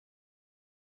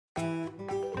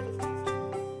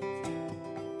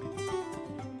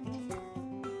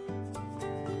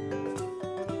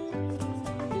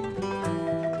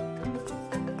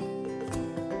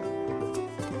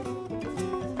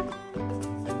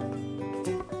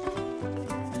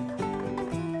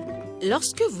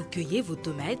Lorsque vous cueillez vos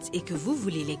tomates et que vous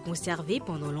voulez les conserver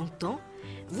pendant longtemps,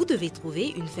 vous devez trouver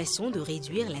une façon de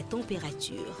réduire la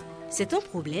température. C'est un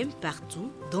problème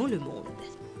partout dans le monde.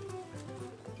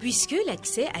 Puisque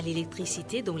l'accès à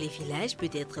l'électricité dans les villages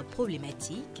peut être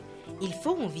problématique, il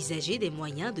faut envisager des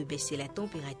moyens de baisser la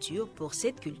température pour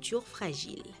cette culture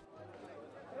fragile.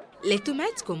 Les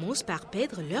tomates commencent par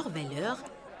perdre leur valeur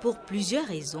pour plusieurs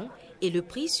raisons et le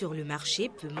prix sur le marché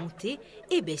peut monter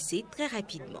et baisser très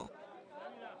rapidement.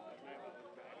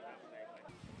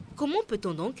 Comment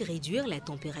peut-on donc réduire la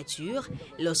température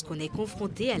lorsqu'on est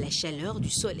confronté à la chaleur du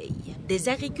soleil? Des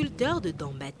agriculteurs de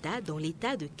Dambata, dans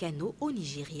l'état de Kano au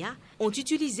Nigeria, ont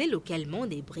utilisé localement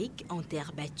des briques en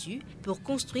terre battue pour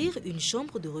construire une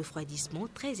chambre de refroidissement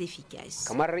très efficace.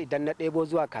 Quand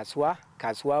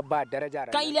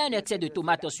il y a un excès de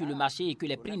tomates sur le marché et que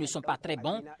les prix ne sont pas très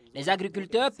bons, les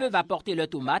agriculteurs peuvent apporter leurs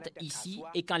tomates ici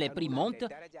et quand les prix montent,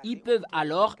 ils peuvent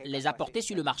alors les apporter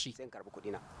sur le marché.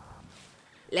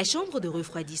 La chambre de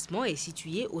refroidissement est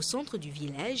située au centre du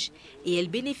village et elle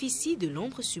bénéficie de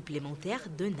l'ombre supplémentaire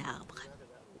d'un arbre.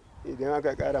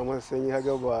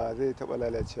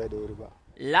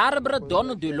 L'arbre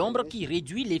donne de l'ombre qui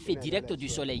réduit l'effet direct du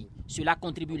soleil. Cela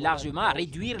contribue largement à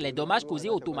réduire les dommages causés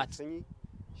aux tomates.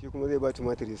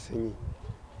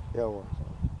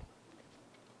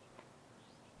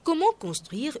 Comment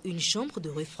construire une chambre de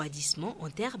refroidissement en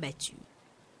terre battue?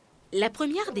 La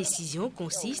première décision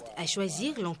consiste à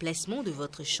choisir l'emplacement de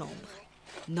votre chambre.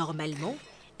 Normalement,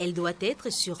 elle doit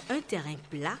être sur un terrain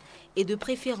plat et de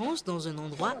préférence dans un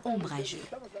endroit ombrageux.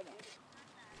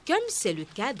 Comme c'est le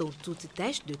cas dans toute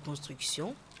tâche de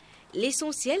construction,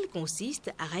 l'essentiel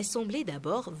consiste à rassembler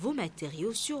d'abord vos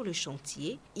matériaux sur le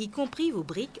chantier, y compris vos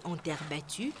briques en terre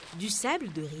battue, du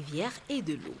sable de rivière et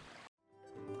de l'eau.